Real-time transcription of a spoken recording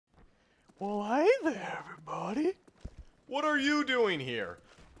Well, hey there, everybody. What are you doing here?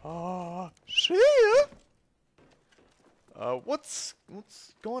 See ya. What's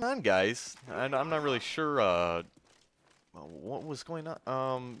going on, guys? I'm not really sure, what was going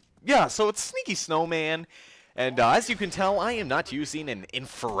on. Yeah, so it's Sneaky Snowman, and, as you can tell, I am not using an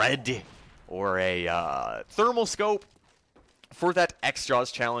infrared or a, thermal scope for that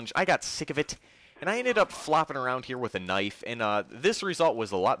X-Jaws challenge. I got sick of it, and I ended up flopping around here with a knife, and, this result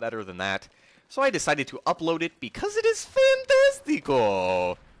was a lot better than that. So I decided to upload it because it is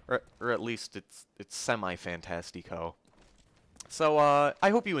fantastico! Or at least it's semi-fantastico. So, I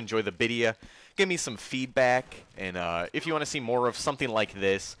hope you enjoy the video. Give me some feedback, and, if you want to see more of something like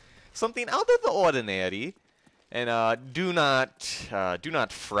this, something out of the ordinary, and, do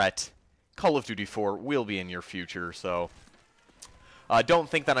not fret. Call of Duty 4 will be in your future, so don't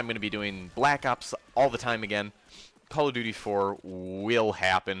think that I'm going to be doing Black Ops all the time again. Call of Duty 4 will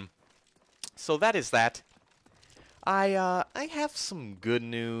happen. So that is that. I have some good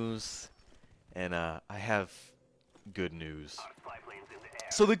news, and, I have good news.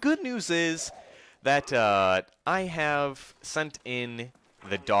 So the good news is that, I have sent in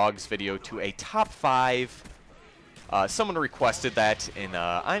the dogs video to a top 5. Someone requested that, and,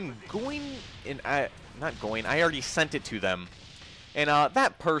 I'm going, and I already sent it to them. And,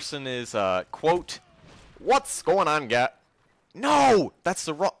 that person is, quote, "What's going on, No! That's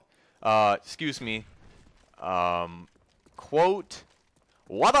the wrong, excuse me. Quote,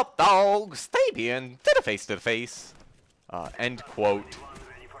 "What up, dog? Stay being to the face. End quote.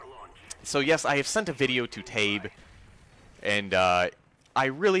 So yes, I have sent a video to Tabe, and, I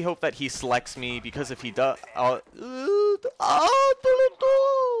really hope that he selects me, because if he does,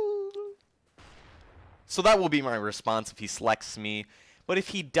 so that will be my response if he selects me. But if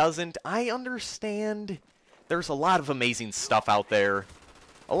he doesn't, I understand. There's a lot of amazing stuff out there.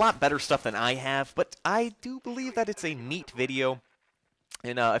 A lot better stuff than I have, but I do believe that it's a neat video.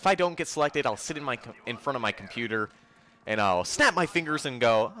 And if I don't get selected, I'll sit in front of my computer, and I'll snap my fingers and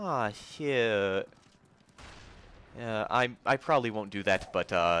go, "Ah, shit." I probably won't do that, but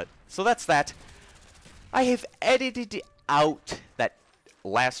so that's that. I have edited out that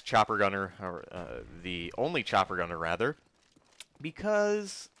last chopper gunner, or the only chopper gunner rather,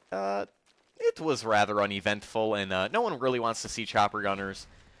 because it was rather uneventful, and no one really wants to see chopper gunners.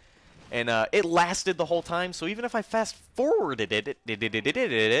 And it lasted the whole time, so even if I fast-forwarded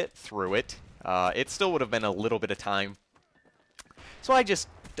it through it, it still would have been a little bit of time. So I just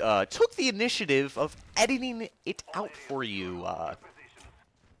took the initiative of editing it out for you.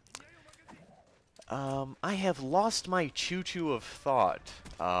 I have lost my choo-choo of thought.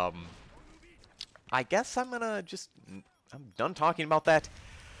 I guess I'm gonna I'm done talking about that.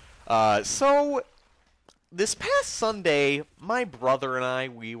 So this past Sunday, my brother and I,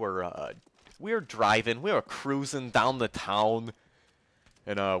 we were driving, we were cruising down the town,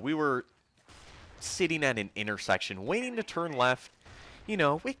 and we were sitting at an intersection, waiting to turn left. You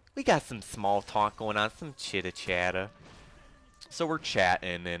know, we got some small talk going on, some chitter-chatter. So we're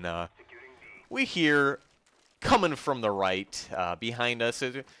chatting, and we hear, coming from the right, behind us,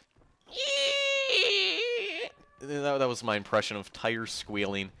 that was my impression of tires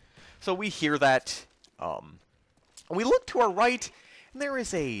squealing. So we hear that. We look to our right, and there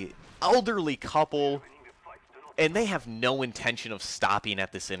is a elderly couple, and they have no intention of stopping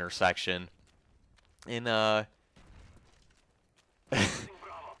at this intersection. And,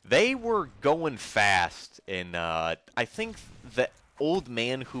 they were going fast, and, I think the old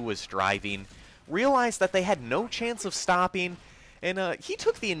man who was driving realized that they had no chance of stopping, and, he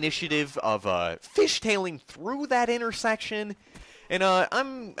took the initiative of, fishtailing through that intersection. And,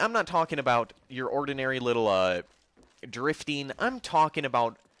 I'm not talking about your ordinary little, drifting. I'm talking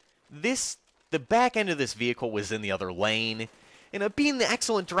about the back end of this vehicle was in the other lane. And, being the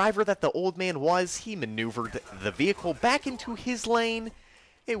excellent driver that the old man was, he maneuvered the vehicle back into his lane.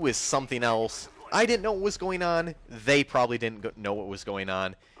 It was something else. I didn't know what was going on. They probably didn't know what was going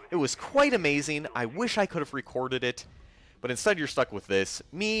on. It was quite amazing. I wish I could have recorded it. But instead, you're stuck with this.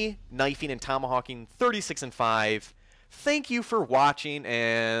 Me, knifing and tomahawking 36 and 5. Thank you for watching,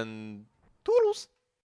 and toodles.